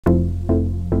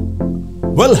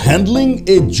Well, handling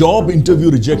a job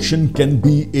interview rejection can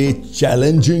be a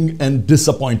challenging and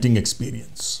disappointing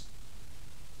experience.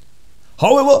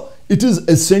 However, it is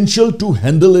essential to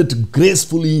handle it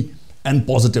gracefully and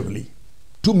positively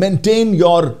to maintain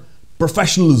your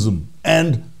professionalism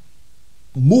and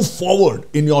move forward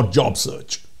in your job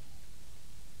search.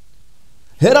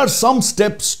 Here are some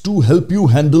steps to help you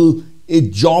handle a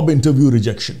job interview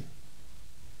rejection.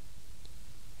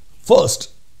 First,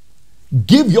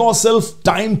 give yourself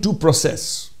time to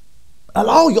process.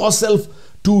 Allow yourself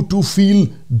to feel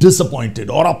disappointed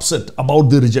or upset about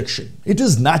the rejection. It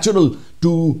is natural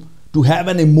to have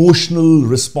an emotional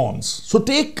response. So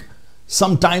take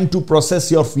some time to process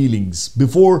your feelings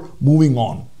before moving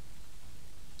on.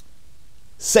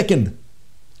 Second,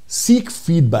 seek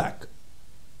feedback.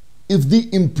 If the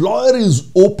employer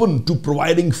is open to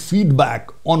providing feedback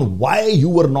on why you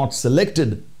were not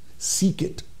selected, seek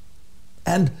it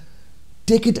and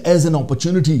take it as an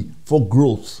opportunity for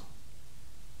growth.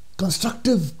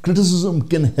 Constructive criticism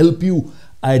can help you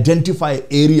identify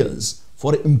areas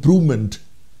for improvement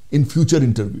in future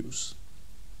interviews.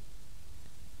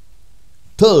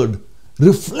 Third,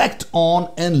 reflect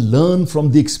on and learn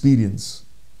from the experience.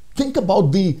 Think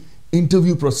about the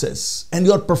interview process and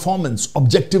your performance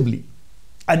objectively.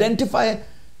 Identify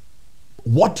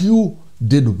what you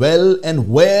did well and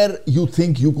where you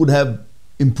think you could have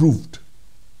improved.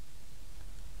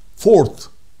 Fourth,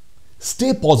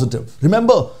 stay positive.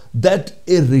 Remember that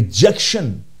a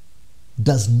rejection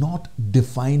does not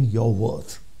define your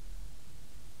worth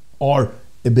or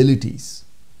abilities.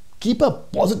 Keep a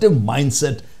positive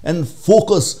mindset and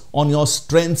focus on your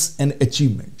strengths and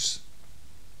achievements.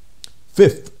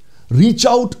 Fifth, reach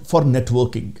out for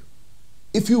networking.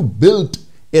 If you built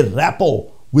a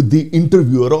rapport with the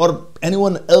interviewer or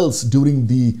anyone else during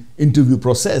the interview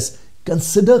process,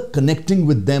 consider connecting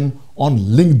with them on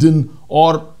LinkedIn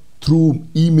or through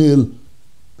email.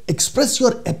 Express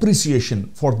your appreciation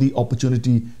for the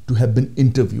opportunity to have been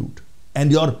interviewed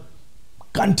and your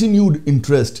continued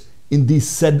interest in the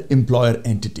said employer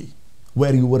entity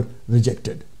where you were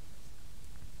rejected.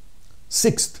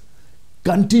 Sixth,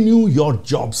 continue your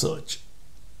job search.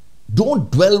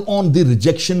 Don't dwell on the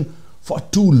rejection for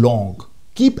too long.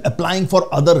 Keep applying for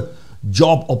other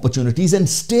job opportunities and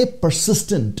stay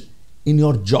persistent in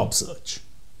your job search.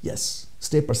 Yes,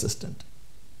 stay persistent.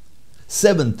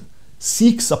 Seventh,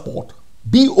 seek support.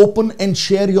 Be open and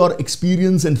share your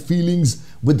experience and feelings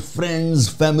with friends,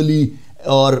 family,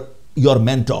 or your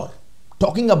mentor.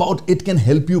 Talking about it can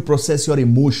help you process your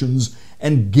emotions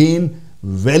and gain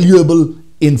valuable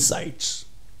insights.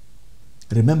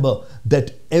 Remember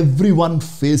that everyone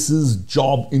faces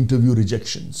job interview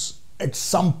rejections at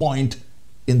some point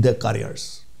in their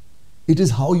careers. It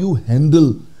is how you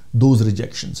handle those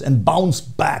rejections and bounce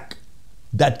back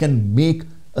that can make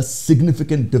a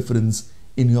significant difference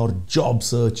in your job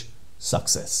search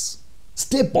success.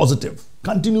 Stay positive,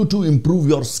 continue to improve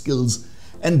your skills,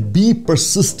 and be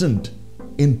persistent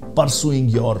in pursuing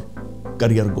your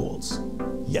career goals.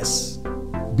 Yes,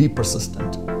 be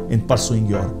persistent in pursuing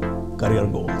your career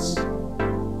goals.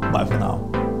 Bye for now.